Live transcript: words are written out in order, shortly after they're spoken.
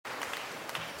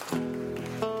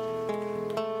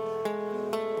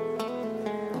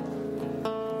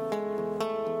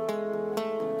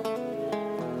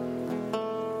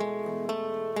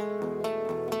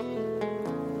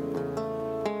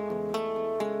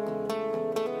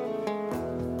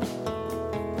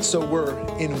So we're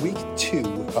in week 2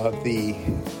 of the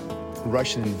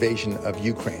Russian invasion of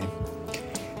Ukraine.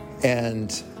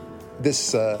 And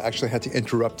this actually had to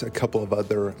interrupt a couple of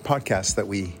other podcasts that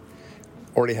we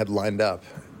already had lined up.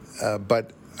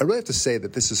 But I really have to say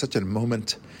that this is such a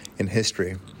moment in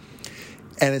history.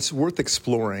 And it's worth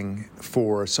exploring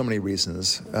for so many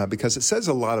reasons, because it says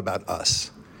a lot about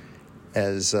us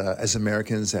as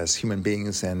Americans, as human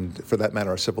beings, and for that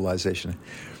matter, our civilization.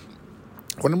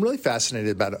 What I'm really fascinated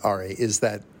about, Ari, is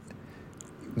that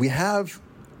we have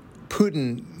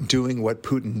Putin doing what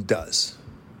Putin does,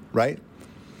 right?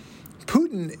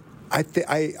 Putin,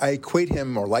 I equate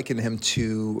him or liken him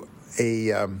to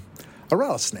a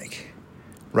rattlesnake,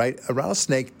 right? A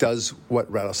rattlesnake does what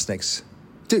rattlesnakes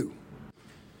do,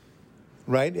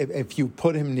 right? If you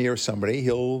put him near somebody,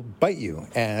 he'll bite you.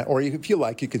 Or if you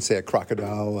like, you could say a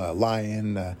crocodile, a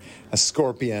lion, a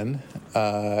scorpion,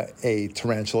 a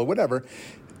tarantula, whatever.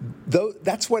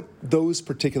 That's what those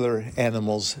particular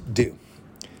animals do.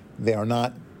 They are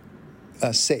not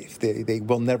safe. They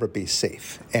will never be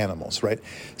safe animals, right?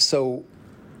 So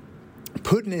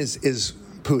Putin is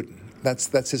Putin.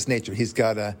 That's his nature. He's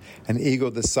got an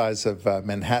ego the size of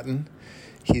Manhattan.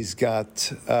 He's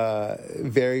got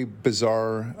very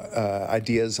bizarre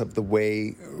ideas of the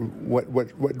way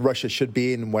what Russia should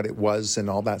be and what it was and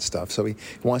all that stuff. So he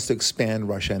wants to expand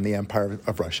Russia and the empire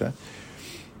of Russia.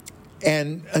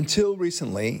 And until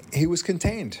recently, he was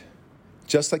contained,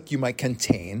 just like you might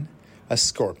contain a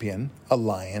scorpion, a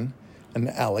lion, an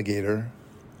alligator,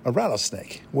 a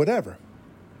rattlesnake, whatever.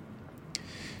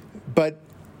 But,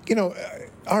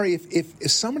 Ari,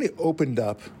 if somebody opened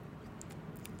up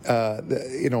a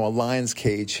lion's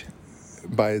cage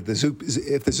by the zoo,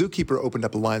 if the zookeeper opened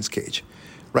up a lion's cage,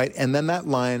 right, and then that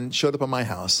lion showed up at my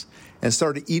house and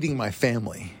started eating my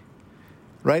family,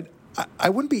 right, I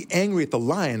wouldn't be angry at the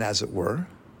lion, as it were.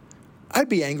 I'd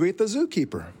be angry at the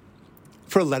zookeeper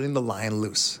for letting the lion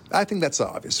loose. I think that's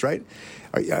obvious, right?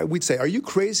 We'd say, "Are you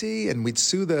crazy?" And we'd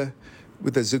sue the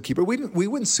zookeeper. We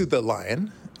wouldn't sue the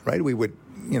lion, right? We would,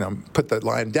 put the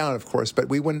lion down, of course, but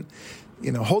we wouldn't,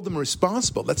 hold them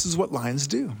responsible. This is what lions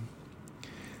do.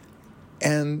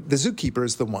 And the zookeeper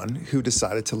is the one who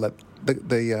decided to let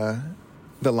the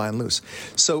lion loose.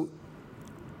 So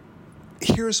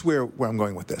here's where I'm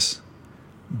going with this.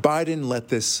 Biden let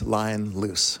this lion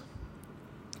loose,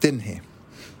 didn't he?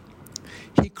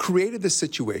 He created the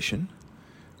situation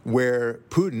where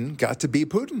Putin got to be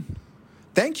Putin.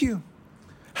 Thank you.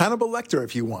 Hannibal Lecter,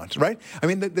 if you want, right? I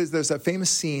mean, there's a famous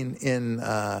scene in,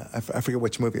 I forget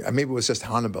which movie, maybe it was just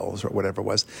Hannibal or whatever it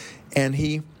was, and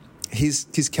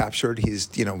he's captured, he's,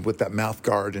 with that mouth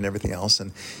guard and everything else,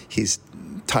 and he's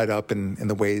tied up in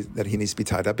the way that he needs to be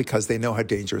tied up because they know how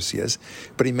dangerous he is.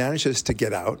 But he manages to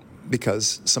get out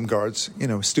because some guards,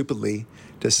 stupidly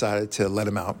decided to let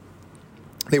him out.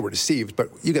 They were deceived, but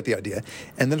you get the idea.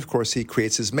 And then, of course, he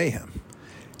creates his mayhem.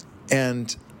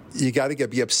 And you got to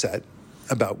be upset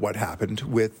about what happened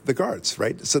with the guards,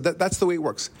 right? So that's the way it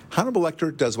works. Hannibal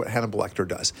Lecter does what Hannibal Lecter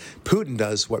does. Putin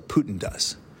does what Putin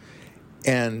does.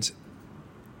 And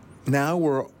now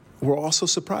we're also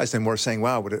surprised, and we're saying,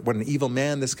 wow, what an evil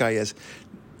man this guy is.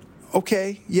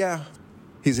 Okay, yeah,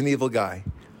 he's an evil guy.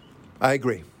 I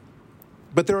agree.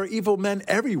 But there are evil men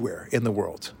everywhere in the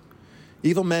world.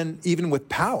 Evil men even with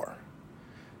power.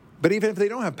 But even if they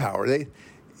don't have power,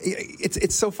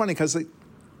 it's so funny because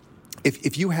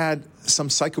if you had some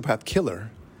psychopath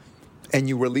killer and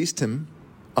you released him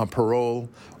on parole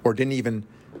or didn't even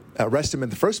arrest him in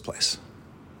the first place,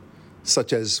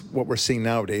 such as what we're seeing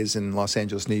nowadays in Los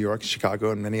Angeles, New York,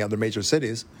 Chicago, and many other major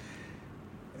cities,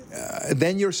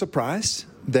 then you're surprised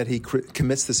that he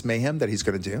commits this mayhem that he's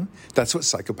going to do. That's what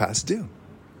psychopaths do.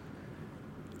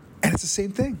 And it's the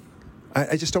same thing.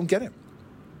 I just don't get it.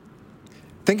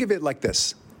 Think of it like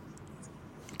this.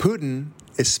 Putin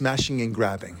is smashing and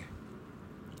grabbing,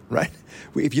 right?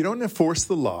 If you don't enforce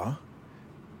the law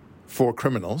for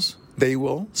criminals, they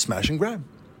will smash and grab.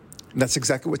 And that's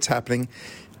exactly what's happening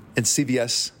in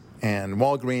CVS and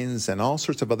Walgreens and all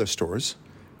sorts of other stores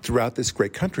throughout this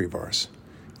great country of ours,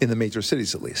 in the major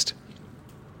cities at least.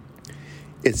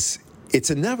 It's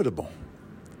inevitable.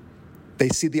 They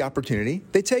see the opportunity,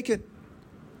 they take it.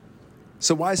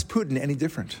 So why is Putin any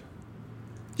different?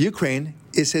 Ukraine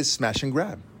is his smash and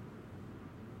grab.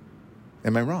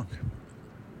 Am I wrong?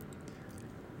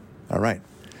 All right.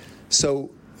 So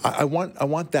I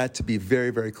want that to be very,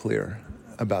 very clear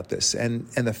about this. And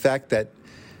the fact that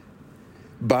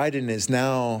Biden is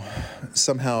now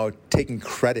somehow taking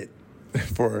credit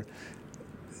for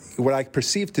what I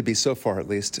perceive to be, so far at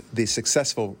least, the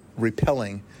successful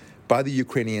repelling by the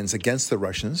Ukrainians against the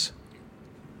Russians.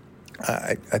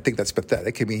 I think that's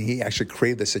pathetic. I mean, he actually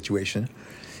created the situation.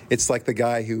 It's like the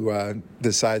guy who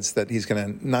decides that he's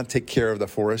going to not take care of the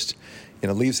forest,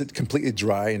 leaves it completely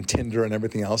dry and tinder and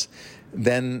everything else.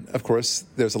 Then, of course,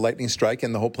 there's a lightning strike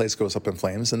and the whole place goes up in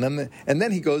flames. And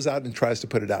then he goes out and tries to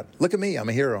put it out. Look at me, I'm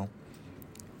a hero.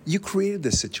 You created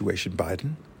this situation,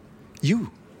 Biden.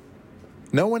 You.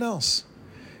 No one else.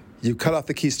 You cut off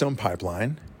the Keystone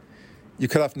Pipeline. You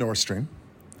cut off Nord Stream.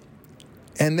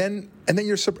 And then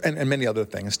you're and many other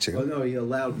things too. Oh no, you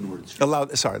allowed Nord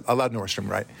Stream. Allowed Nord Stream,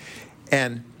 right?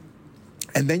 And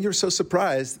then you're so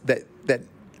surprised that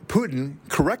Putin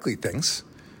correctly thinks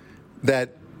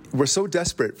that we're so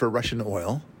desperate for Russian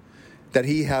oil that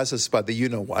he has us by the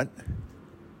you-know-what,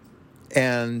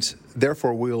 and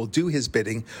therefore we'll do his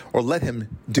bidding or let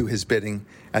him do his bidding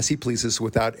as he pleases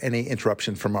without any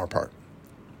interruption from our part.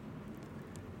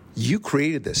 You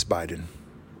created this, Biden,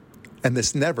 and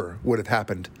this never would have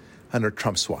happened under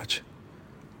Trump's watch.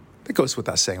 That goes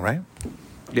without saying, right?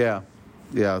 Yeah.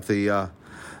 The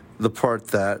part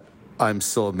that I'm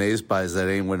still amazed by is that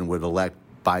anyone would elect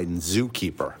Biden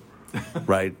zookeeper,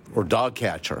 right, or dog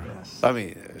catcher. Yes. I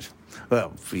mean,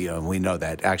 well, we know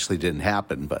that actually didn't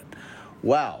happen, but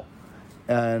wow.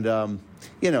 And and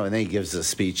then he gives a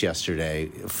speech yesterday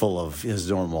full of his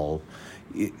normal.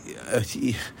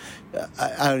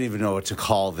 I don't even know what to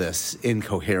call this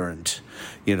incoherent,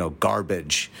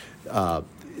 garbage,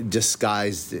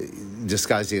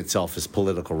 disguising itself as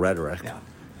political rhetoric. Yeah.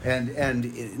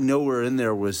 And nowhere in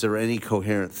there was there any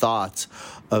coherent thoughts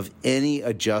of any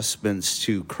adjustments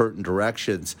to current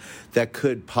directions that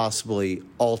could possibly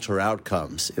alter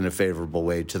outcomes in a favorable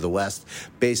way to the West,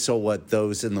 based on what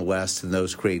those in the West and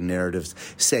those creating narratives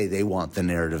say they want the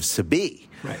narratives to be.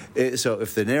 Right. So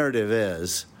if the narrative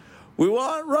is, we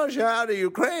want Russia out of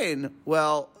Ukraine,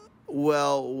 well,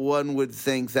 one would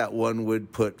think that one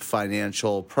would put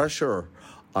financial pressure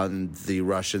on the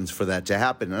Russians for that to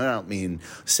happen. And I don't mean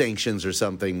sanctions or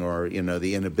something, or,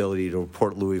 the inability to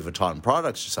import Louis Vuitton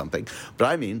products or something, but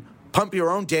I mean pump your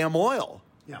own damn oil.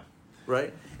 Yeah.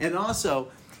 Right? And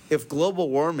also, if global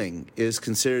warming is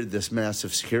considered this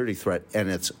massive security threat and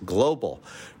it's global,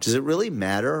 does it really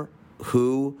matter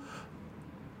who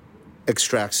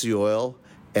extracts the oil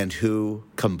and who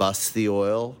combusts the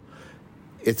oil?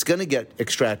 It's going to get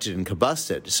extracted and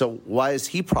combusted. So why is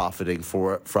he profiting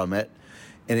from it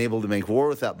and able to make war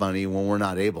with that money when we're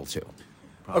not able to?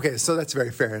 Okay, so that's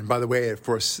very fair. And by the way, of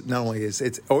course, not only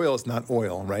is oil is not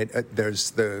oil, right?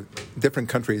 There's the different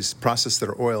countries process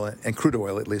their oil and crude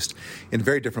oil, at least, in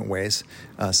very different ways.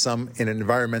 Some in an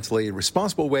environmentally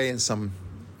responsible way, and some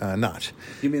not.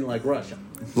 You mean like Russia?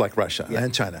 Like Russia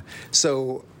and China.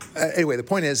 So anyway, the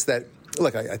point is that,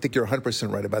 look, I think you're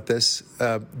 100% right about this.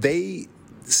 They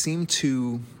seem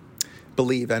to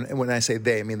believe, and when I say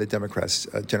they, I mean the Democrats,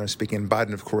 generally speaking,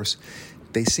 Biden, of course,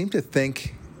 they seem to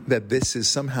think that this is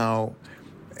somehow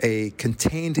a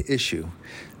contained issue,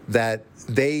 that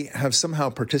they have somehow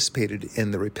participated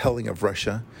in the repelling of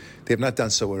Russia. They have not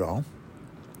done so at all.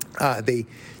 They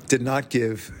did not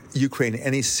give Ukraine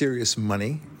any serious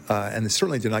money, and they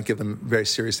certainly did not give them very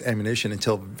serious ammunition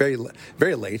until very,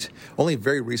 very late, only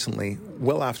very recently,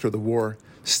 well after the war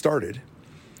started.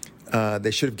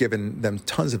 They should have given them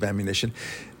tons of ammunition.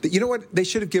 You know what? They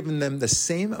should have given them the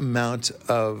same amount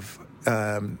of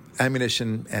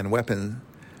ammunition and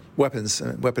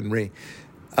weaponry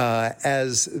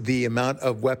as the amount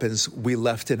of weapons we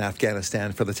left in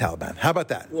Afghanistan for the Taliban. How about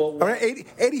that? Well, all right,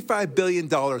 $85 billion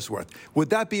worth. Would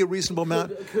that be a reasonable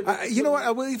amount? You know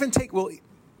what?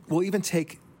 We'll even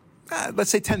take let's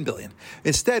say $10 billion.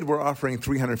 Instead, we're offering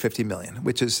 $350 million,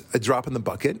 which is a drop in the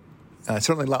bucket.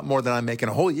 Certainly a lot more than I make in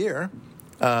a whole year.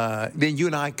 Then you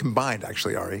and I combined,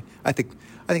 actually, Ari. I think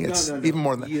it's even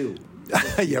more than you.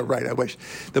 Yeah, right. I wish.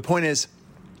 The point is,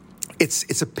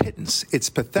 it's a pittance. It's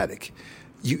pathetic.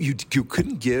 You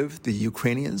couldn't give the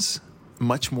Ukrainians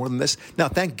much more than this. Now,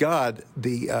 thank God,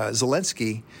 the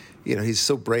Zelensky, he's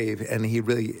so brave, and he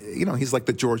really, he's like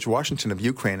the George Washington of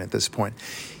Ukraine at this point.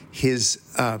 His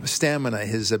stamina,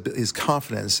 his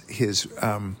confidence, his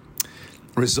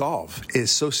resolve is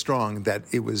so strong that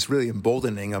it was really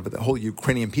emboldening of the whole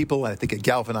Ukrainian people. And I think it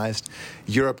galvanized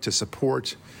Europe to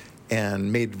support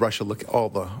and made Russia look all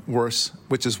the worse,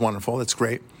 which is wonderful. That's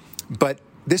great. But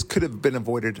this could have been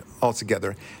avoided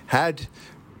altogether had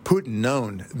Putin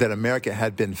known that America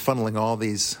had been funneling all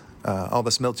this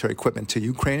military equipment to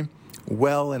Ukraine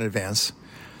well in advance.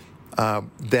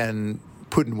 Then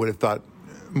Putin would have thought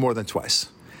more than twice.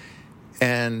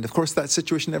 And, of course, that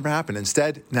situation never happened.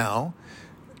 Instead, now,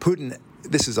 Putin,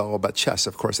 this is all about chess,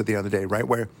 of course, at the end of the day, right?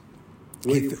 Where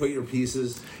you put your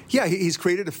pieces? Yeah, he's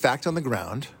created a fact on the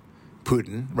ground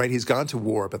Putin, right? He's gone to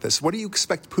war about this. What do you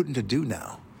expect Putin to do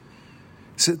now?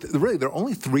 So really, there are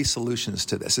only three solutions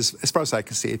to this, as far as I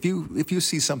can see. If you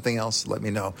see something else, let me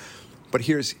know. But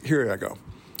here I go.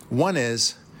 One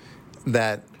is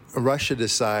that Russia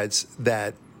decides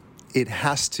that it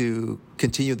has to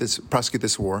prosecute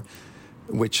this war,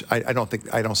 which I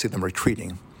don't see them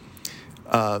retreating.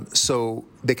 So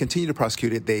they continue to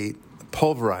prosecute it. They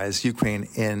pulverize Ukraine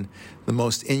in the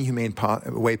most inhumane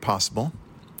way possible,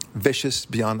 vicious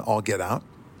beyond all get out.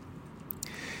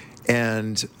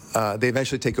 And they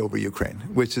eventually take over Ukraine,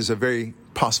 which is a very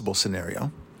possible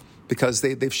scenario because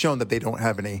they've shown that they don't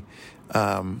have any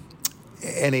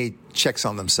checks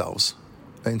on themselves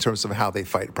in terms of how they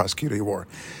prosecute a war.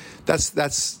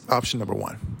 That's option number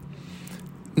one.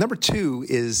 Number two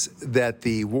is that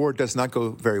the war does not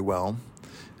go very well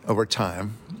over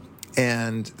time,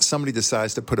 and somebody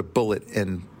decides to put a bullet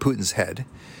in Putin's head,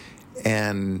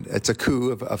 and it's a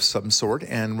coup of some sort,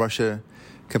 and Russia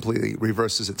completely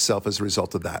reverses itself as a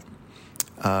result of that.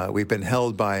 We've been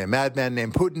held by a madman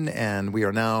named Putin, and we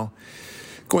are now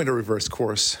going to reverse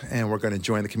course, and we're going to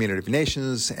join the community of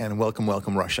nations and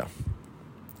welcome Russia.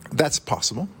 That's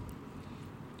possible.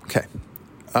 Okay.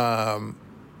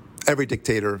 Every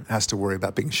dictator has to worry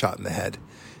about being shot in the head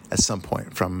at some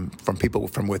point from people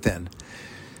from within.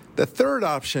 The third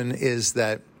option is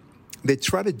that they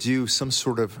try to do some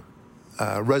sort of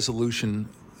resolution,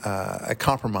 a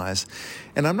compromise.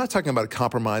 And I'm not talking about a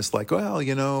compromise like, well,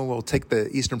 we'll take the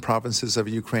eastern provinces of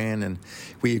Ukraine and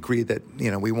we agree that,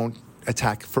 we won't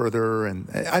attack further. And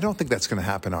I don't think that's going to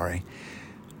happen, Ari.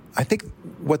 I think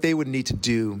what they would need to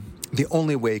do, the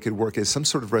only way it could work is some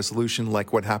sort of resolution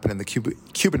like what happened in the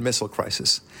Cuban Missile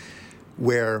Crisis,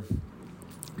 where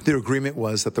their agreement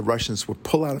was that the Russians would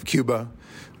pull out of Cuba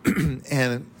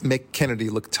and make Kennedy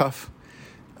look tough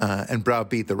and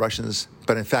browbeat the Russians.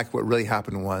 But in fact, what really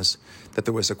happened was that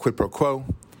there was a quid pro quo,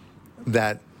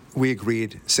 that we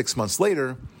agreed 6 months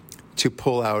later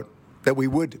that we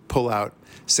would pull out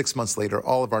 6 months later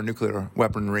all of our nuclear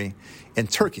weaponry in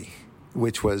Turkey,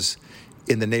 which was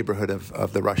in the neighborhood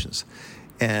of the Russians.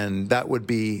 And that would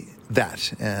be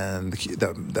that. And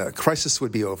the crisis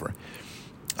would be over.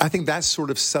 I think that sort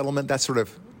of settlement, that sort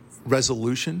of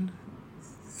resolution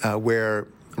where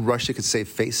Russia could save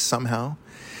face somehow,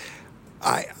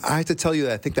 I have to tell you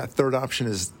that I think that third option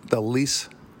is the least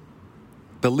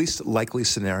likely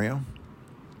scenario.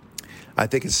 I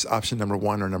think it's option number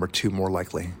one or number two more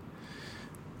likely.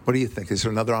 What do you think? Is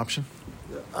there another option?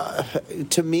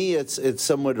 To me, it's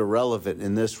somewhat irrelevant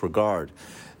in this regard.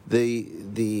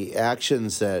 The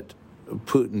actions that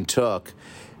Putin took,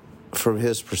 from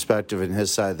his perspective and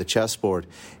his side of the chessboard,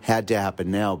 had to happen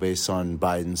now based on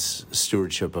Biden's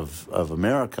stewardship of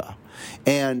America.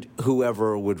 And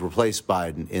whoever would replace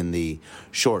Biden in the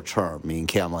short term, meaning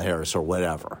Kamala Harris or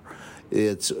whatever.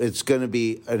 It's going to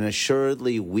be an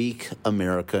assuredly weak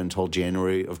America until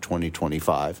January of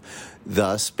 2025.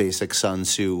 Thus, basic Sun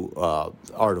Tzu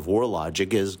art of war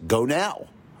logic is go now.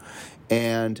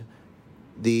 And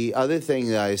the other thing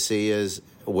that I see is,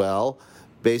 well,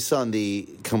 based on the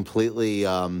completely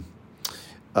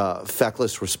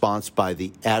feckless response by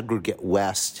the aggregate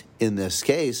West in this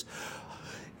case,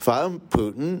 if I'm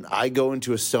Putin, I go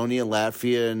into Estonia,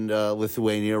 Latvia, and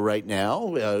Lithuania right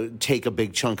now, take a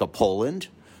big chunk of Poland.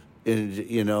 And,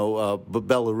 but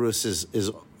Belarus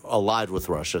is allied with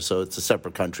Russia, so it's a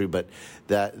separate country, but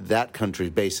that country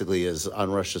basically is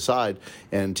on Russia's side,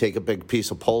 and take a big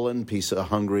piece of Poland, piece of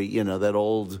Hungary, that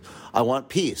old, I want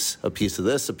peace, a piece of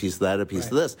this, a piece of that, a piece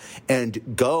of this,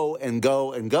 and go and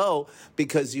go and go,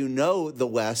 because the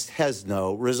West has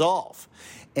no resolve.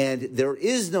 And there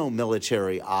is no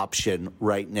military option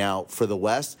right now for the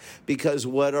West, because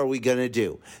what are we going to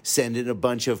do? Send in a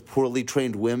bunch of poorly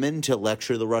trained women to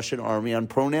lecture the Russian army on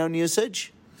pronoun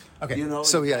usage? Okay.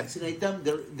 So yeah, vaccinate them.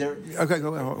 They're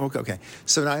Okay.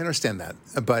 So now I understand that,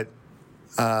 but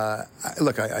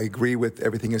look, I agree with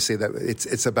everything you say. That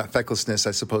it's about fecklessness,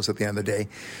 I suppose. At the end of the day,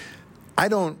 I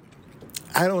don't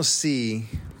see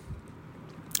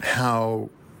how.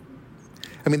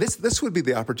 I mean, this would be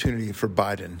the opportunity for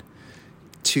Biden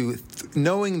to,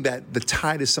 knowing that the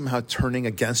tide is somehow turning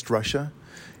against Russia,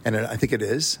 and I think it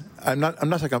is. I'm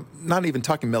not even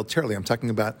talking militarily. I'm talking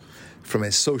about from a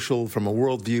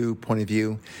worldview point of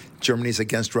view. Germany's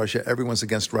against Russia. Everyone's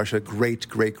against Russia.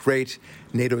 Great.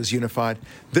 NATO is unified.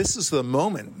 This is the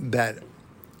moment that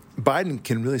Biden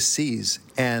can really seize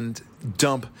and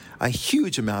dump a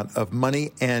huge amount of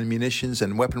money and munitions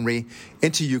and weaponry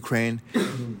into Ukraine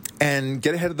and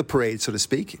get ahead of the parade, so to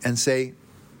speak, and say,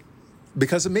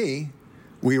 because of me,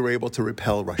 we were able to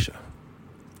repel Russia.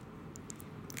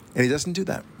 And he doesn't do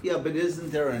that. Yeah, but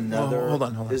isn't there another? Hold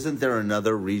on. Isn't there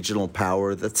another regional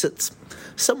power that sits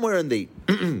somewhere in the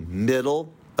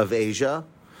middle of Asia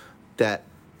that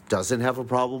doesn't have a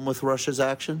problem with Russia's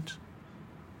actions?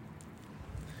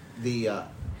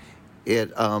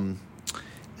 It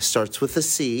starts with a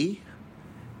C,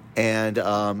 and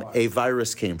a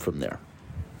virus came from there.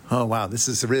 Oh wow, this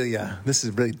is really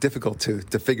difficult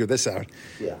to figure this out.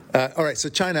 Yeah. All right, so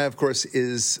China, of course,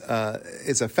 is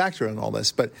a factor in all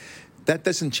this, but that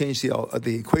doesn't change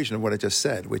the equation of what I just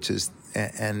said, which is,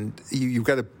 and you've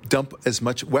got to dump as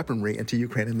much weaponry into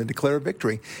Ukraine and then declare a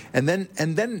victory, and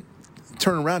then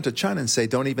turn around to China and say,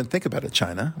 don't even think about it,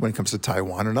 China, when it comes to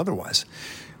Taiwan and otherwise.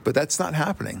 But that's not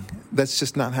happening. That's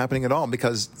just not happening at all,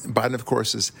 because Biden, of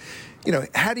course, is,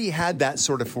 had he had that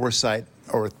sort of foresight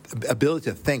or ability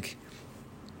to think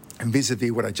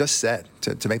vis-a-vis what I just said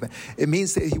to make that, it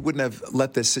means that he wouldn't have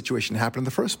let this situation happen in the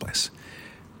first place.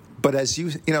 But as you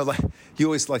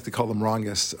always like to call them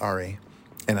wrongists, Ari,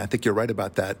 and I think you're right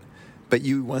about that. But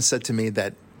you once said to me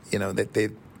that,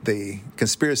 that the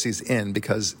conspiracy's in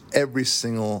because every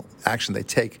single action they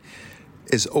take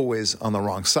is always on the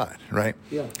wrong side, right?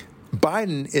 Yeah.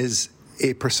 Biden is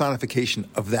a personification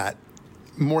of that,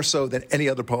 more so than any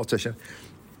other politician.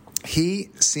 He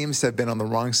seems to have been on the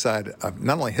wrong side of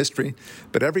not only history,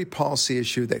 but every policy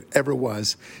issue that ever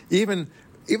was, even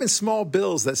small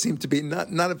bills that seem to be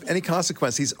not of any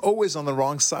consequence. He's always on the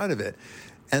wrong side of it.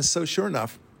 And so sure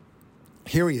enough,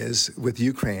 here he is with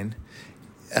Ukraine.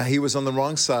 He was on the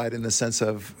wrong side in the sense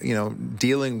of,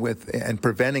 dealing with and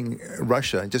preventing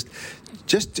Russia.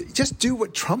 Just do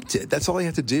what Trump did. That's all he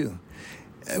had to do,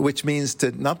 which means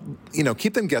to not,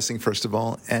 keep them guessing, first of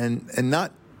all, and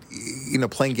not,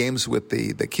 playing games with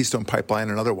the Keystone Pipeline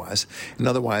and otherwise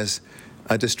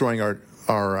destroying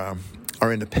our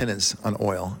independence on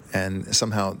oil and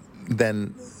somehow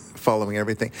then following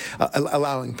everything,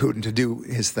 allowing Putin to do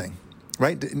his thing.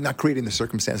 Right? Not creating the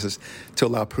circumstances to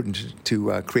allow Putin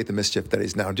to create the mischief that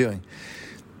he's now doing.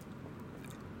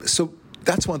 So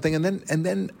that's one thing. And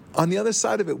then on the other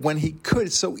side of it, when he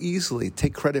could so easily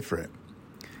take credit for it,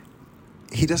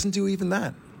 he doesn't do even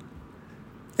that.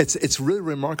 It's really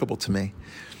remarkable to me.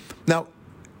 Now,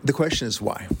 the question is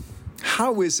why?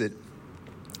 How is it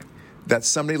that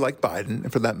somebody like Biden,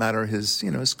 and for that matter,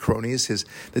 his cronies,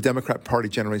 the Democrat Party,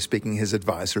 generally speaking, his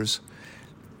advisors,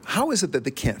 how is it that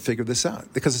they can't figure this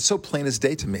out? Because it's so plain as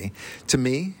day to me,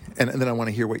 and then I want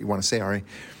to hear what you want to say, Ari.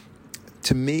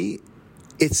 To me,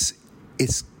 it's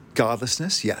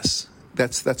godlessness. Yes,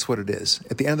 that's what it is.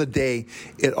 At the end of the day,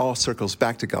 it all circles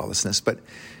back to godlessness. But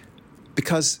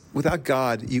because without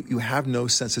God, you have no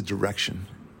sense of direction.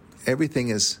 Everything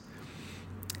is.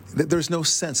 There's no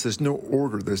sense. There's no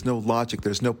order. There's no logic.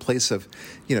 There's no place of,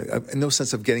 no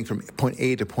sense of getting from point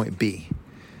A to point B.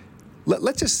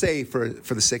 Let's just say, for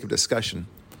the sake of discussion,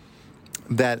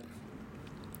 that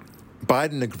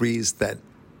Biden agrees that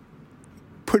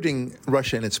putting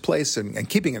Russia in its place and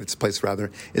keeping it in its place,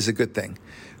 rather, is a good thing.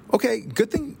 Okay,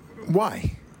 good thing.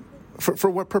 Why? For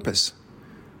what purpose?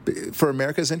 For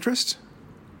America's interest?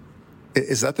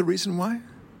 Is that the reason why?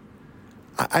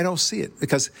 I don't see it.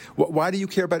 Because why do you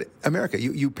care about America?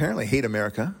 You apparently hate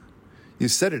America. You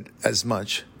said it as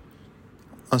much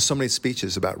on so many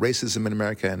speeches about racism in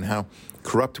America and how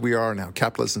corrupt we are and how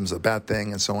capitalism is a bad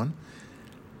thing and so on.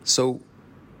 So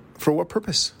for what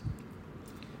purpose?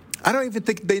 I don't even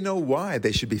think they know why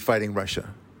they should be fighting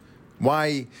Russia,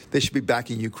 why they should be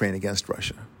backing Ukraine against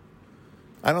Russia.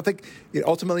 I don't think,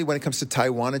 ultimately, when it comes to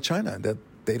Taiwan and China, that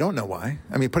they don't know why.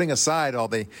 I mean, putting aside all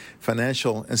the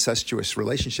financial incestuous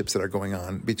relationships that are going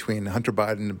on between Hunter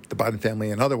Biden, the Biden family,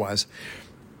 and otherwise,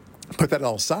 put that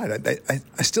all aside.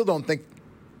 I still don't think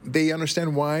they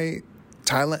understand why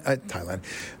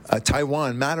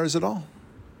Taiwan matters at all.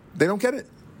 They don't get it.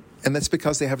 And that's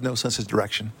because they have no sense of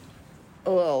direction.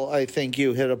 Well, I think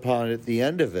you hit upon it at the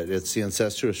end of it. It's the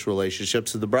incestuous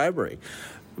relationships and the bribery.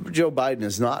 Joe Biden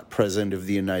is not president of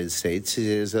the United States.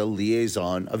 He is a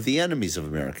liaison of the enemies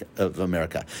of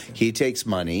America. He takes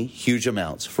money, huge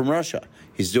amounts, from Russia.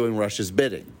 He's doing Russia's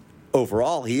bidding.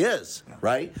 Overall, he is,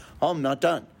 right? Oh, I'm not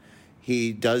done.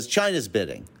 He does China's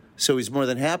bidding. So he's more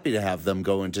than happy to have them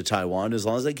go into Taiwan as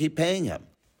long as they keep paying him.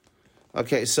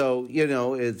 Okay, so,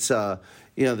 it's,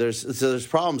 there's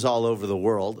problems all over the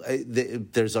world.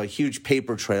 There's a huge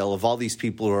paper trail of all these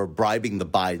people who are bribing the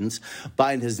Bidens.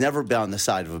 Biden has never been on the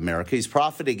side of America. He's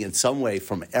profiting in some way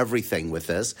from everything with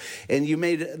this. And you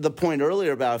made the point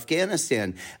earlier about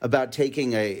Afghanistan, about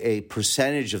taking a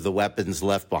percentage of the weapons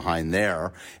left behind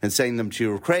there and sending them to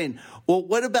Ukraine. Well,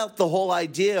 what about the whole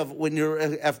idea of when you're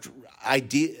after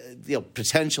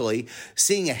potentially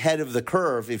seeing ahead of the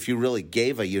curve if you really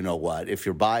gave a you-know-what, if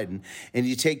you're Biden, and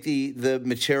you take the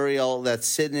material that's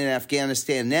sitting in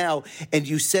Afghanistan now and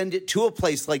you send it to a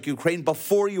place like Ukraine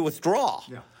before you withdraw.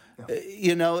 Yeah.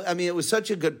 It was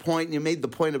such a good point. And you made the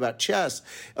point about chess.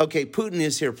 Okay, Putin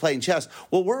is here playing chess.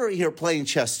 Well, we're here playing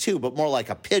chess too, but more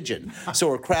like a pigeon. So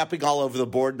we're crapping all over the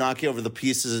board, knocking over the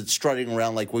pieces, and strutting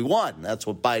around like we won. That's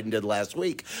what Biden did last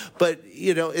week. But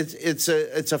it's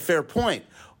a fair point.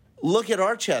 Look at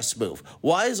our chess move.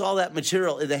 Why is all that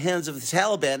material in the hands of the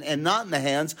Taliban and not in the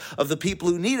hands of the people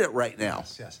who need it right now?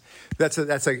 Yes.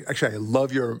 Actually, I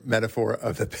love your metaphor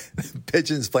of the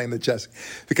pigeons playing the chess,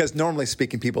 because normally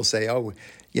speaking, people say,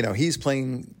 he's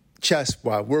playing chess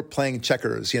while we're playing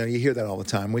checkers. You hear that all the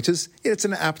time, which is, it's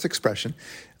an apt expression,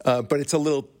 but it's a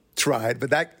little tried.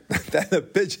 But that the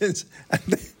pigeons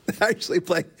actually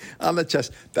play on the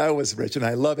chess, that was rich, and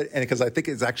I love it, and because I think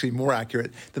it's actually more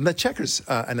accurate than the checkers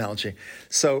analogy.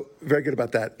 So very good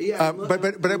about that. Yeah, but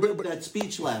that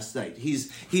speech last night,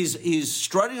 he's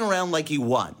strutting around like he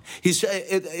won.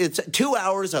 It's 2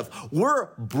 hours of we're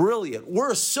brilliant,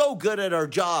 we're so good at our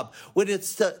job, when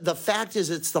it's the fact is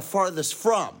it's the farthest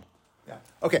from.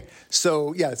 Okay,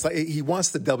 so it's like he wants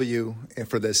the W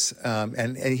for this,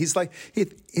 and he's like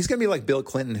he's going to be like Bill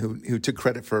Clinton, who took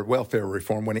credit for welfare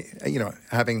reform when he,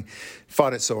 having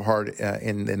fought it so hard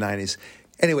in the 90s.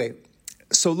 Anyway,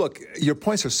 so look, your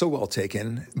points are so well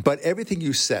taken, but everything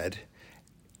you said,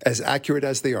 as accurate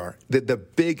as they are, the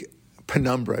big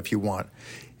penumbra, if you want,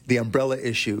 the umbrella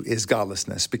issue is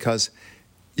godlessness, because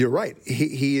you're right,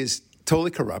 he is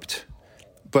totally corrupt,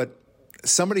 but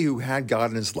somebody who had God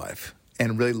in his life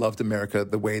and really loved America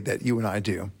the way that you and I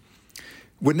do,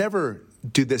 would never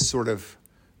do this sort of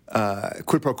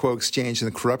quid pro quo exchange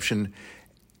and the corruption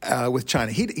with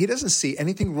China. He doesn't see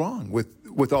anything wrong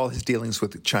with all his dealings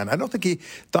with China. I don't think he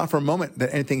thought for a moment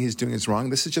that anything he's doing is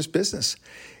wrong. This is just business,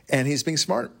 and he's being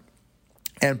smart.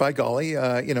 And by golly,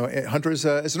 Hunter is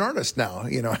an artist now,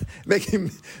 making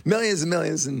millions and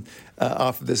millions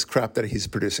off of this crap that he's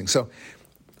producing. So.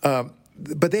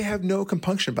 But they have no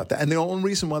compunction about that. And the only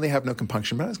reason why they have no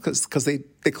compunction about it is because they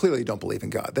clearly don't believe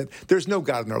in God. There's no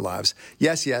God in their lives.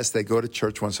 Yes, they go to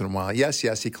church once in a while. Yes,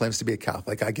 he claims to be a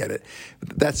Catholic. I get it.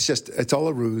 That's just, it's all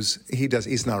a ruse.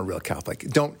 He's not a real Catholic.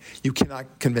 You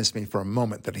cannot convince me for a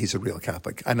moment that he's a real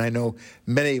Catholic. And I know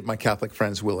many of my Catholic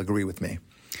friends will agree with me.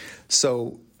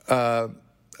 So,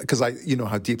 because you know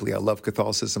how deeply I love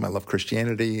Catholicism. I love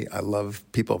Christianity. I love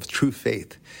people of true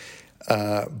faith.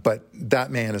 But that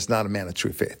man is not a man of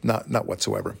true faith, not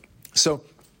whatsoever. So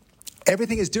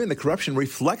everything he's doing, the corruption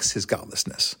reflects his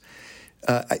godlessness.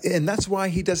 And that's why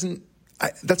he doesn't,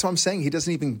 that's why I'm saying he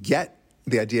doesn't even get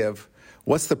the idea of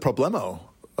what's the problemo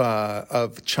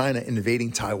of China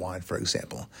invading Taiwan, for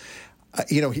example.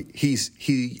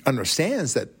 He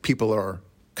understands that people are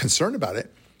concerned about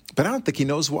it, but I don't think he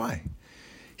knows why.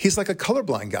 He's like a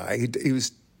colorblind guy. He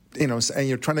was, and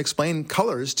you're trying to explain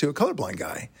colors to a colorblind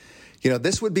guy.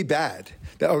 This would be bad.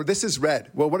 Or this is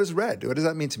red. Well, what is red? What does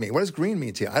that mean to me? What does green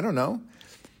mean to you? I don't know.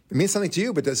 It means something to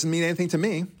you, but doesn't mean anything to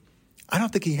me. I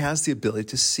don't think he has the ability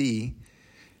to see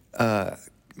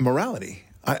morality.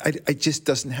 I just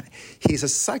doesn't. He's a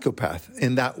psychopath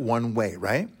in that one way,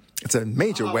 right? It's a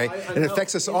major way, and it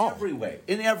affects us all.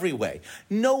 In every way.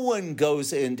 No one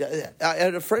goes in. I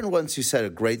had a friend once who said a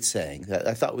great saying that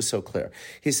I thought was so clear.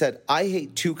 He said, I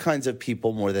hate two kinds of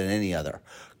people more than any other: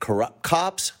 corrupt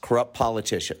cops, corrupt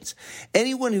politicians.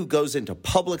 Anyone who goes into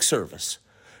public service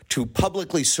to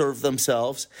publicly serve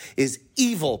themselves is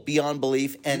evil beyond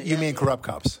belief. And you mean corrupt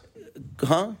cops?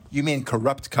 Huh? You mean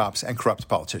corrupt cops and corrupt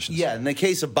politicians? Yeah, in the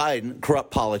case of Biden,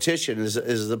 corrupt politician is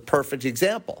the perfect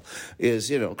example.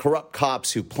 Corrupt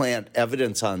cops who plant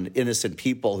evidence on innocent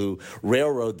people, who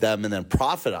railroad them and then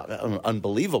profit on it.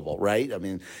 Unbelievable, right? I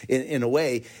mean, in a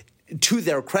way, to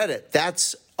their credit,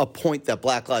 that's a point that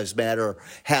Black Lives Matter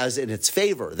has in its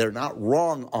favor. They're not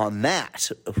wrong on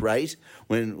that, right?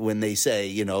 When they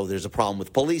say, there's a problem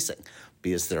with policing,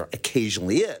 because there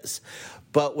occasionally is.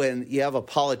 But when you have a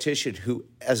politician who,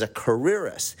 as a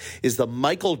careerist, is the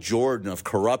Michael Jordan of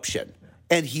corruption,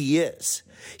 and he is,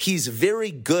 he's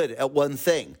very good at one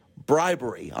thing: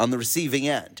 bribery on the receiving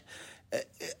end.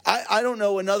 I don't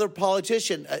know another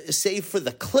politician, save for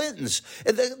the Clintons.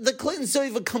 The Clintons don't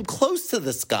even come close to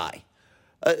this guy.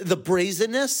 The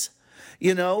brazenness,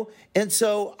 And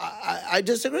so I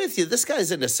disagree with you. This guy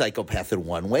isn't a psychopath in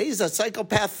one way. He's a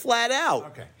psychopath flat out.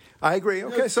 Okay. I agree.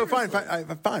 Okay, so fine.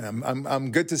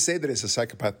 I'm good to say that it's a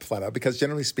psychopath flat out, because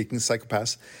generally speaking,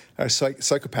 psychopaths are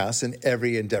psychopaths in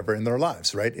every endeavor in their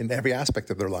lives, right? In every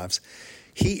aspect of their lives.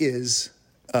 He is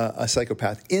a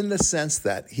psychopath in the sense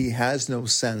that he has no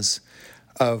sense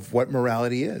of what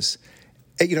morality is.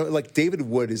 Like David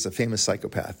Wood is a famous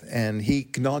psychopath, and he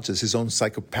acknowledges his own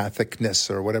psychopathicness,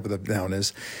 or whatever the noun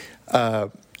is.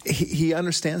 He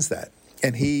understands that,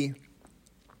 and he,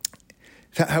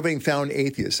 having found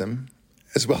atheism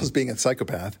as well as being a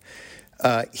psychopath,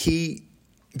 he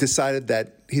decided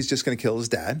that he's just going to kill his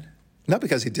dad. Not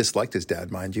because he disliked his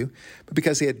dad, mind you, but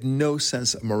because he had no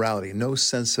sense of morality, no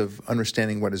sense of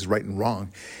understanding what is right and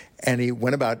wrong. And he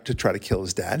went about to try to kill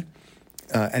his dad,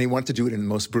 and he wanted to do it in the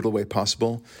most brutal way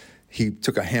possible. He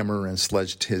took a hammer and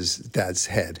sledged his dad's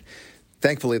head.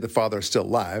 Thankfully, the father is still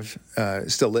alive,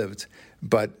 still lived,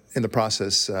 but in the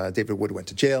process, David Wood went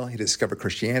to jail. He discovered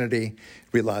Christianity,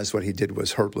 realized what he did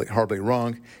was horribly, horribly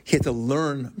wrong. He had to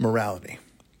learn morality,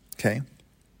 okay?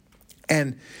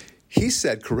 And he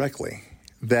said correctly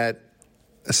that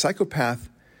a psychopath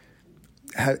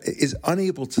is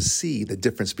unable to see the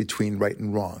difference between right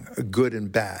and wrong, good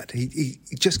and bad. He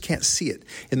just can't see it.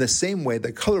 In the same way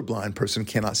that a colorblind person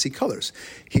cannot see colors.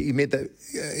 He made that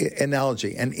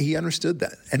analogy, and he understood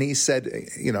that. And he said,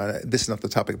 this is not the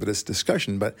topic of this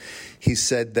discussion, but he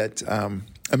said that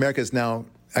America is now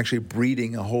actually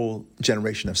breeding a whole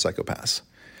generation of psychopaths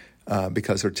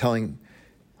because they're telling...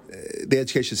 The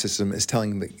education system is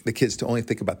telling the kids to only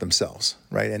think about themselves,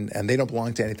 right? And they don't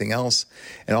belong to anything else.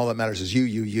 And all that matters is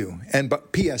you.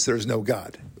 But P.S., there's no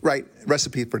God, right?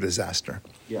 Recipe for disaster.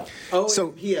 Yeah. Oh, so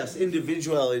P.S.,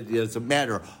 individuality doesn't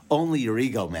matter. Only your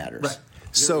ego matters. Right.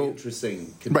 Very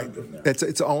interesting conundrum there.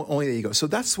 It's only the ego. So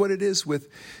that's what it is with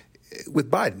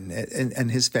Biden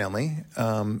and his family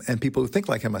and people who think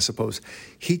like him, I suppose.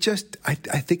 I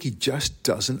think he just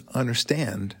doesn't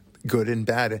understand good and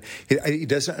bad. He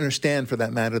doesn't understand, for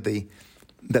that matter,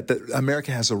 that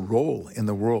America has a role in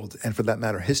the world, and for that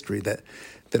matter, history, that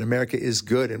America is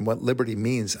good and what liberty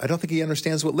means. I don't think he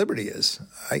understands what liberty is.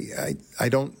 I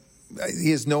don't.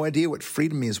 He has no idea what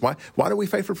freedom means. Why do we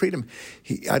fight for freedom?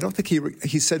 I don't think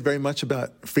he said very much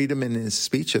about freedom in his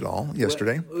speech at all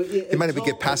yesterday. He might have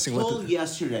been passing with it.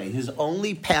 Yesterday, his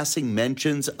only passing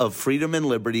mentions of freedom and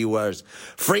liberty was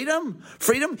freedom.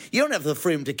 You don't have the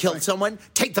freedom to kill someone.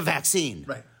 Take the vaccine.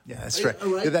 Right. Yeah, that's right.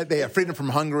 They have freedom from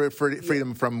hunger,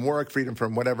 freedom from work, freedom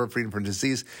from whatever, freedom from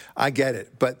disease. I get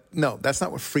it, but no, that's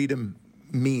not what freedom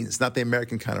means, not the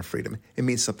American kind of freedom. It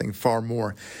means something far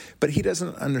more. But he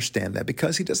doesn't understand that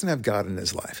because he doesn't have God in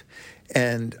his life.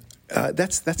 And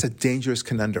that's a dangerous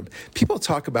conundrum. People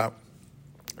talk about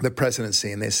the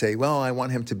presidency and they say, well, I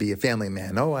want him to be a family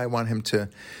man. Oh, I want him to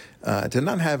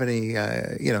not have any,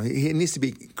 he needs to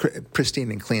be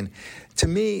pristine and clean. To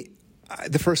me,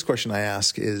 the first question I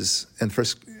ask is,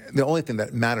 the only thing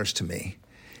that matters to me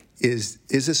is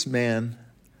this man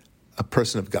a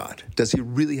person of God? Does he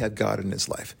really have God in his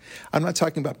life? I'm not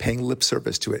talking about paying lip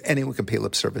service to it. Anyone can pay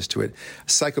lip service to it.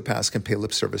 Psychopaths can pay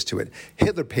lip service to it.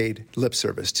 Hitler paid lip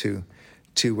service to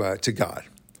God.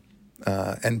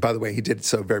 And by the way, he did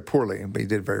so very poorly, but he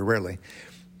did it very rarely.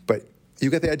 But you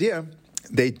get the idea.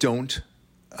 They don't.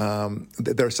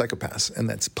 They're psychopaths, and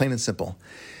that's plain and simple.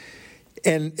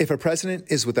 And if a president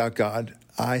is without God,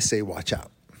 I say watch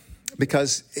out.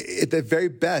 Because at the very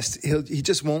best, he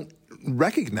just won't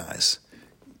recognize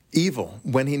evil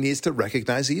when he needs to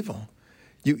recognize evil.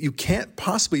 You can't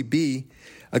possibly be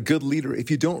a good leader if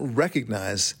you don't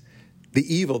recognize the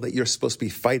evil that you're supposed to be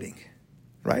fighting,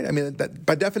 right? I mean, that,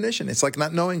 by definition, it's like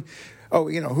not knowing,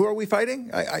 who are we fighting?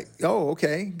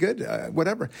 Okay, good,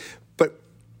 whatever. But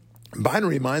Biden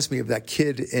reminds me of that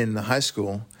kid in high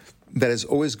school that is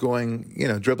always going,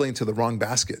 dribbling to the wrong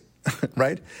basket,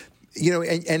 right?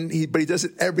 But he does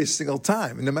it every single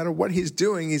time. And no matter what he's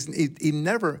doing, he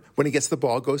never, when he gets the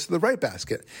ball, goes to the right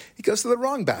basket. He goes to the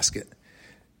wrong basket.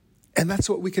 And that's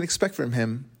what we can expect from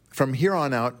him from here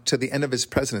on out to the end of his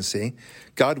presidency,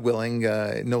 God willing,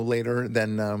 no later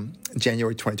than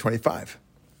January 2025.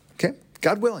 Okay?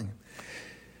 God willing.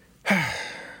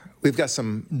 We've got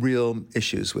some real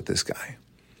issues with this guy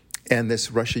and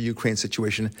this Russia-Ukraine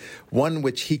situation, one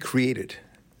which he created.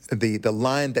 The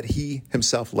line that he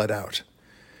himself let out.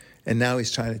 And now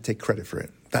he's trying to take credit for it.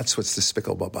 That's what's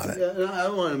despicable about it. Yeah, I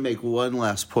want to make one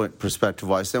last point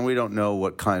perspective-wise. Then we don't know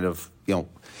what kind of,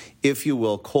 if you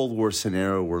will, Cold War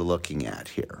scenario we're looking at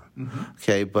here. Mm-hmm.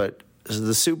 Okay, but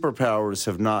the superpowers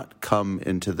have not come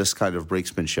into this kind of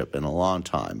brinksmanship in a long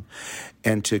time.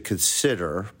 And to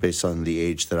consider, based on the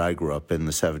age that I grew up in,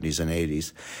 the 70s and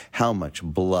 80s, how much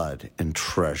blood and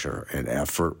treasure and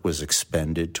effort was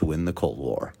expended to win the Cold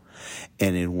War.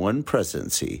 And in one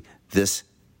presidency, this,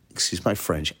 excuse my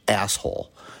French,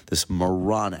 asshole, this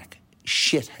moronic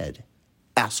shithead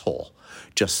asshole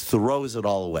just throws it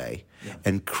all away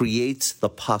and creates the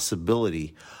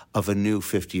possibility of a new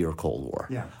 50-year Cold War.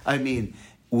 Yeah. I mean,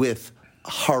 with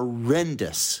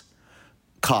horrendous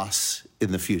costs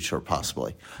in the future,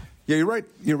 possibly. Yeah, you're right.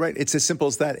 You're right. It's as simple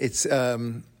as that.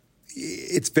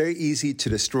 It's very easy to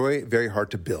destroy, very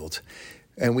hard to build.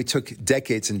 And we took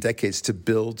decades and decades to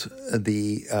build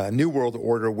the New World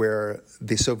Order where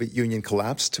the Soviet Union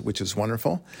collapsed, which is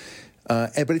wonderful.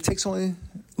 But it takes only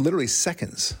literally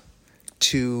seconds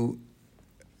to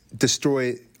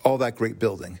destroy all that great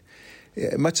building.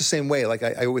 Much the same way, like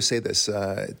I always say this,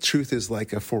 truth is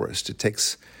like a forest. It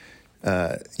takes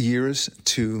years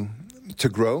to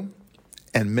grow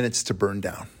and minutes to burn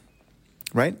down,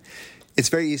 right? It's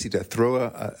very easy to throw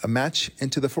a match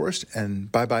into the forest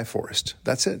and bye-bye forest.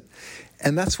 That's it.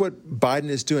 And that's what Biden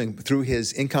is doing through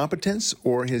his incompetence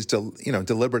or his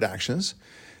deliberate actions.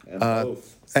 And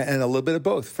both. And a little bit of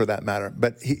both, for that matter.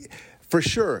 But for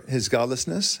sure, his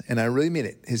godlessness, and I really mean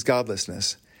it, his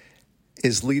godlessness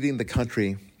is leading the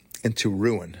country into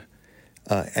ruin.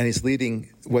 And he's leading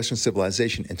Western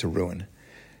civilization into ruin.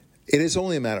 It is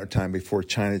only a matter of time before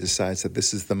China decides that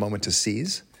this is the moment to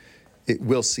seize. It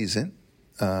will seize it.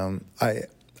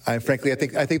 I frankly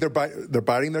think they're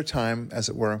biding their time, as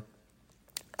it were,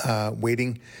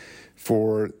 waiting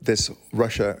for this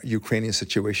Russia-Ukrainian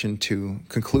situation to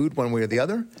conclude one way or the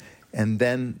other, and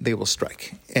then they will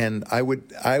strike. And I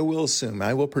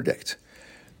will predict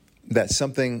that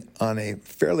something on a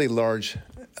fairly large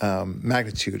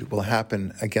magnitude will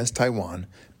happen against Taiwan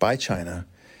by China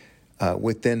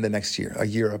within the next year, a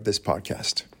year of this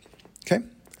podcast. Okay?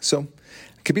 So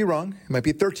I could be wrong. It might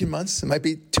be 13 months. It might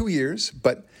be 2 years.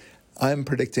 But I'm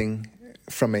predicting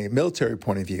from a military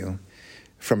point of view,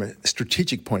 from a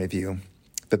strategic point of view,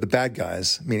 that the bad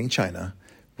guys, meaning China,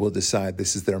 will decide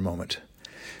this is their moment.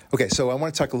 Okay, so I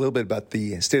want to talk a little bit about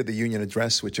the State of the Union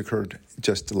address, which occurred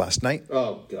just last night.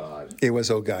 Oh, God. It was,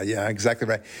 oh, God. Yeah, exactly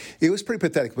right. It was pretty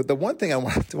pathetic. But the one thing I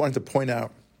wanted to point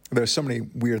out, there are so many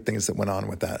weird things that went on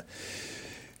with that.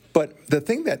 But the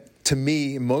thing that, to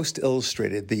me, most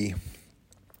illustrated the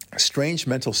strange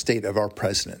mental state of our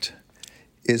president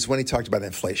is when he talked about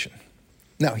inflation.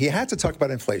 Now, he had to talk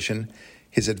about inflation.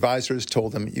 His advisors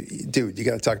told him, dude, you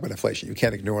got to talk about inflation. You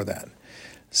can't ignore that.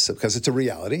 So, because it's a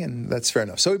reality, and that's fair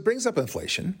enough. So he brings up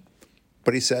inflation,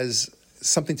 but he says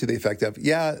something to the effect of,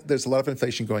 yeah, there's a lot of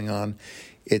inflation going on.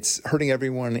 It's hurting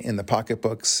everyone in the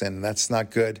pocketbooks, and that's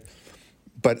not good.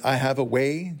 But I have a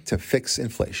way to fix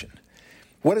inflation.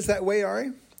 What is that way,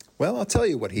 Ari? Well, I'll tell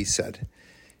you what he said.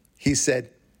 He said,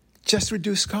 just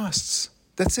reduce costs.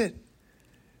 That's it.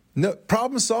 No,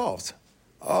 problem solved.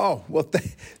 Oh, well,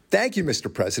 thank you,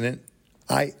 Mr. President.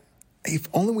 If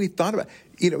only we thought about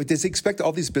it. Does he expect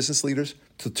all these business leaders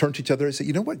to turn to each other and say,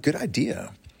 you know what, good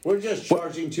idea? We're just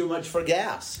charging too much for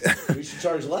gas. We should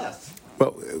charge less.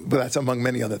 Well, but that's among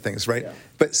many other things, right? Yeah.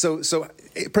 But so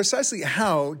precisely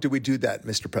how do we do that,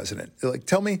 Mr. President? Like,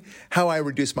 tell me how I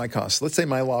reduce my costs. Let's say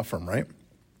my law firm, right?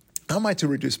 How am I to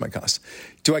reduce my costs?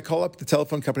 Do I call up the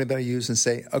telephone company that I use and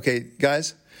say, okay,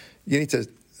 guys, you need to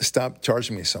stop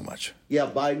charging me so much? Yeah,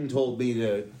 Biden told me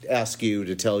to ask you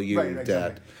to tell you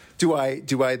that. Do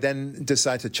I then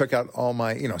decide to check out all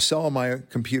my, sell all my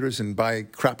computers and buy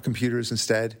crap computers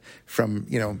instead from,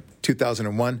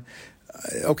 2001?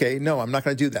 Okay, no, I'm not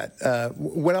going to do that.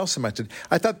 What else am I to do?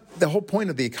 I thought the whole point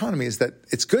of the economy is that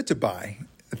it's good to buy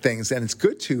things and it's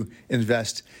good to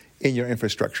invest in your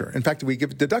infrastructure. In fact, we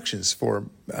give deductions for,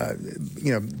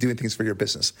 doing things for your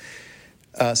business.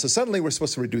 So suddenly we're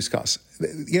supposed to reduce costs.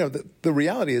 The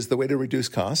reality is the way to reduce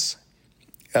costs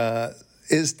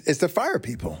is to fire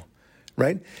people,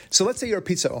 right? So let's say you're a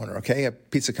pizza owner, okay, a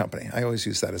pizza company. I always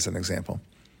use that as an example.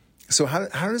 So how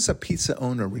does a pizza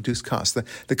owner reduce costs?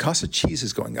 The cost of cheese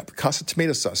is going up. The cost of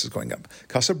tomato sauce is going up. The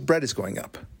cost of bread is going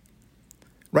up,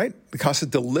 right? The cost of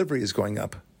delivery is going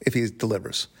up if he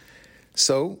delivers.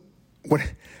 So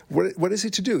what is he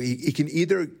to do? He can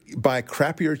either buy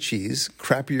crappier cheese,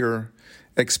 crappier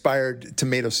expired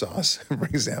tomato sauce, for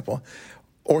example,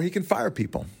 or he can fire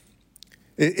people.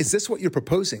 Is this what you're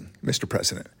proposing, Mr.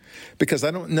 President? Because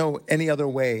I don't know any other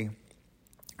way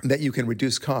that you can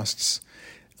reduce costs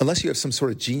unless you have some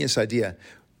sort of genius idea.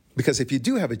 Because if you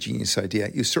do have a genius idea,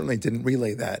 you certainly didn't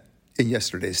relay that in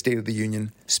yesterday's State of the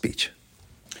Union speech.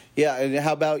 Yeah, and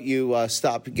how about you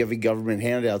stop giving government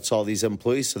handouts to all these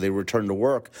employees so they return to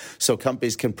work so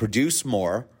companies can produce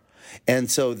more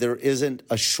and so there isn't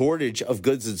a shortage of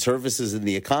goods and services in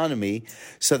the economy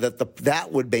so that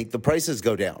that would make the prices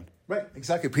go down. Right,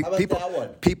 exactly. How about that one?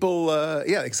 People,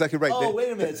 yeah, exactly right. Oh,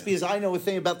 wait a minute. It's because I know a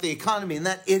thing about the economy and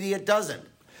that idiot doesn't.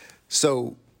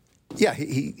 So Yeah,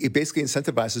 he basically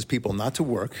incentivizes people not to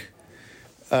work.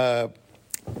 And,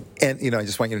 I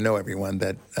just want you to know, everyone,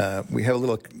 that we have a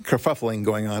little kerfuffling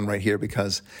going on right here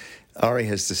because Ari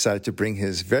has decided to bring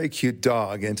his very cute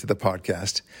dog into the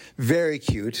podcast. Very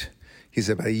cute. He's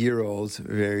about a year old,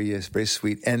 very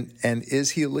sweet. And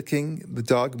is he licking the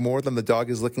dog more than the dog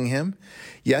is licking him?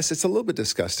 Yes, it's a little bit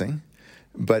disgusting.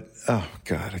 But, oh,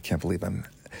 God, I can't believe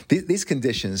these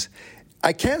conditions.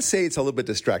 I can't say it's a little bit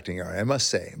distracting, Ari, I must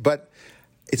say. But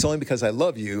it's only because I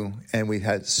love you and we've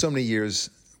had so many years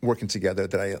working together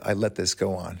that I let this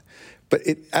go on. But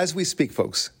as we speak,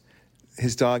 folks,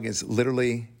 his dog is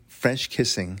literally French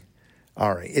kissing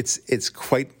Ari. It's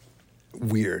quite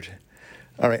weird.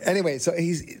 All right. Anyway, so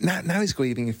he's going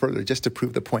even further just to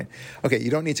prove the point. Okay,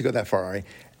 you don't need to go that far, Ari.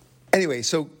 Anyway,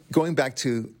 so going back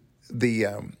to the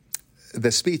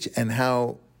speech and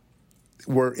how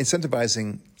we're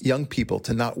incentivizing young people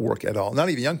to not work at all. Not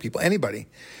even young people, anybody.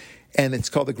 And it's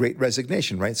called the Great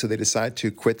Resignation, right? So they decide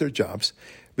to quit their jobs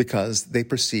because they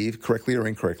perceive, correctly or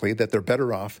incorrectly, that they're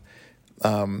better off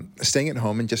staying at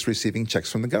home and just receiving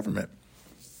checks from the government.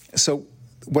 So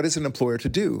what is an employer to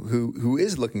do who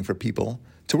is looking for people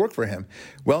to work for him?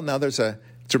 Well, now there's a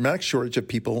dramatic shortage of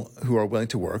people who are willing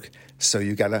to work, so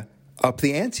you got to up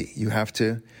the ante. You have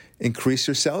to increase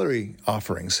your salary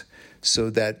offerings so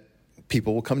that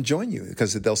people will come join you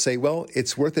because they'll say, well,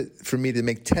 it's worth it for me to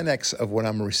make 10x of what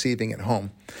I'm receiving at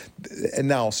home, and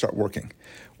now I'll start working.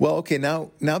 Well, okay,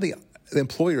 now the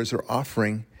employers are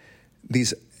offering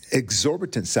these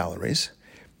exorbitant salaries.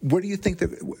 How do you think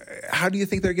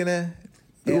they're going to?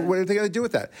 Yeah. What are they going to do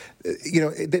with that?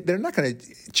 They're not going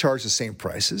to charge the same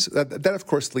prices. That, of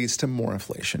course, leads to more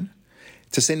inflation.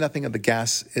 To say nothing of the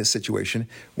gas situation,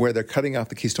 where they're cutting off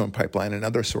the Keystone Pipeline and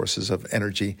other sources of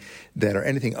energy that are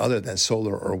anything other than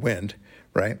solar or wind,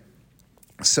 right?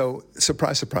 So,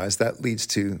 surprise, surprise, that leads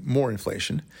to more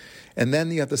inflation. And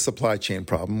then you have the supply chain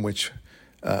problem, which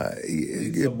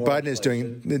Biden is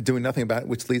doing nothing about it,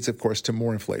 which leads, of course, to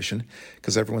more inflation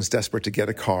because everyone's desperate to get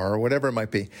a car or whatever it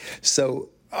might be. So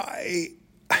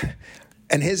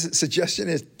and his suggestion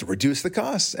is to reduce the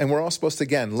costs. And we're all supposed to,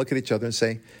 again, look at each other and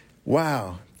say,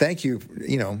 wow, thank you,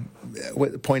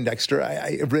 Poindexter.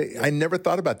 I never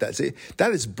thought about that. See,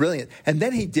 that is brilliant. And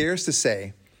then he dares to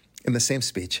say in the same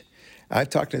speech, I've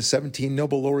talked to 17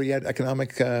 Nobel laureate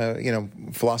economic,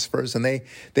 philosophers, and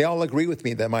they all agree with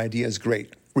me that my idea is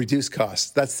great. Reduce costs.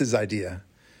 That's his idea.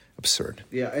 Absurd.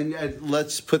 Yeah, and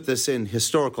let's put this in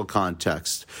historical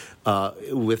context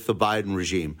with the Biden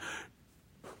regime.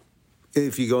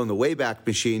 If you go in the Wayback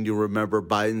Machine, you remember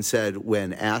Biden said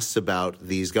when asked about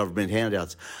these government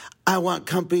handouts, I want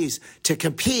companies to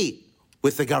compete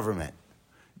with the government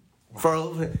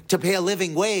to pay a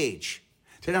living wage.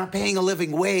 They're not paying a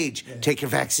living wage. Yeah. Take your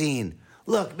vaccine.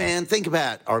 Look, man, think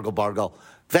about it, Argle Bargle.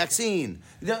 Vaccine.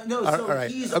 All right.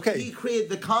 He created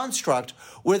the construct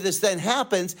where this then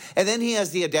happens, and then he has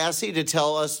the audacity to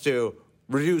tell us to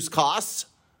reduce costs.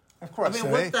 Of course. I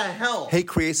mean, what the hell? He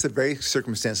creates the very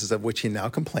circumstances of which he now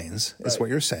complains, is what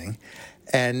you're saying.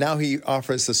 And now he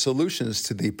offers the solutions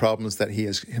to the problems that he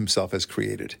himself has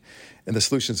created. And the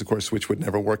solutions, of course, which would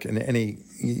never work in any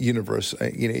universe,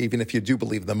 even if you do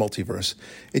believe in the multiverse.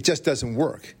 It just doesn't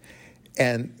work.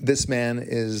 And this man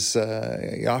is,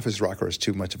 office rocker is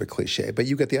too much of a cliche, but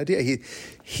you get the idea.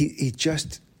 He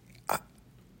just,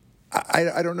 I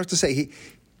don't know what to say.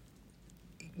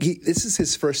 This is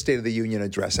his first State of the Union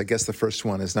address. I guess the first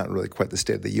one is not really quite the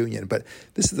State of the Union, but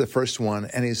this is the first one,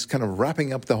 and he's kind of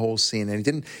wrapping up the whole scene. And he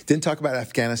didn't talk about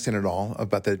Afghanistan at all,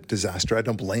 about the disaster. I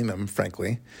don't blame him,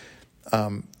 frankly.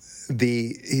 He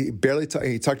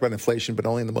talked about inflation, but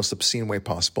only in the most obscene way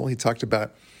possible. He talked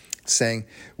about saying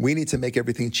we need to make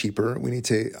everything cheaper, we need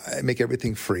to make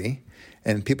everything free,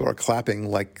 and people are clapping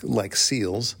like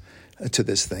seals to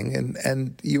this thing,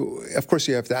 and you, of course,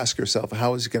 you have to ask yourself,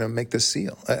 how is he going to make this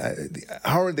seal?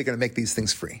 How are they going to make these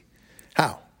things free?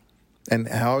 How? And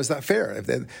how is that fair?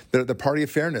 They're the party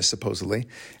of fairness, supposedly,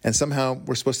 and somehow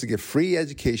we're supposed to give free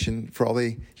education for all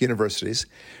the universities,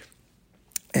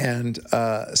 and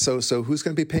so who's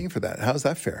going to be paying for that? How is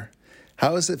that fair?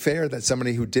 How is it fair that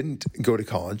somebody who didn't go to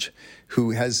college, who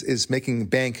is making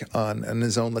bank on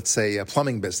his own, let's say, a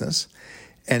plumbing business,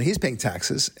 and he's paying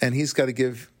taxes, and he's got to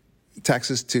give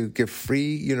taxes to give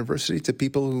free university to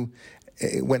people who,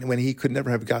 when he could never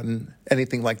have gotten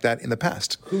anything like that in the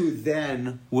past. Who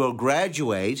then will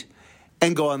graduate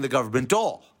and go on the government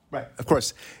dole. Right. Of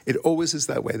course, it always is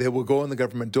that way. They will go on the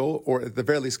government dole, or at the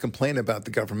very least complain about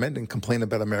the government and complain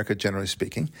about America, generally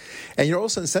speaking. And you're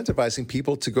also incentivizing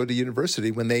people to go to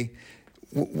university when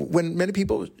many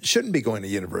people shouldn't be going to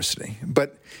university.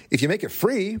 But if you make it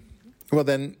free, Well,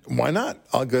 then why not?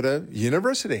 I'll go to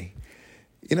university.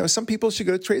 Some people should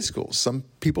go to trade schools. Some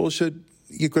people should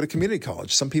go to community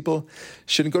college. Some people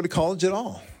shouldn't go to college at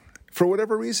all. For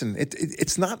whatever reason,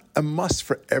 it's not a must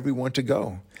for everyone to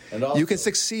go. And also, you can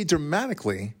succeed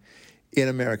dramatically in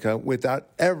America without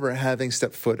ever having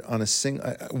stepped foot on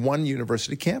one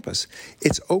university campus.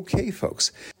 It's okay,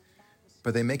 folks.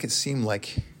 But they make it seem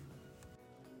like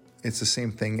it's the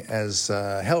same thing as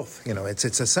health.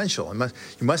 It's essential.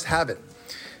 You must have it.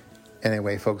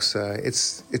 Anyway, folks,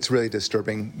 it's really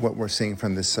disturbing what we're seeing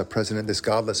from this president, this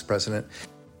godless president.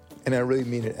 And I really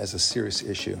mean it as a serious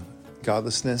issue.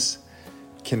 Godlessness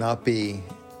cannot be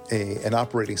an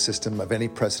operating system of any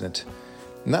president,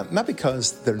 not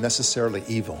because they're necessarily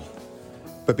evil,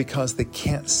 but because they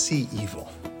can't see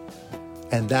evil.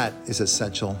 And that is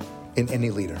essential in any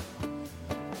leader.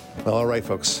 Well, all right,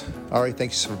 folks. All right,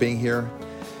 thanks for being here.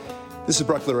 This is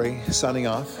Brock Lurie signing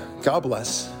off. God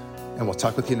bless, and we'll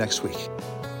talk with you next week.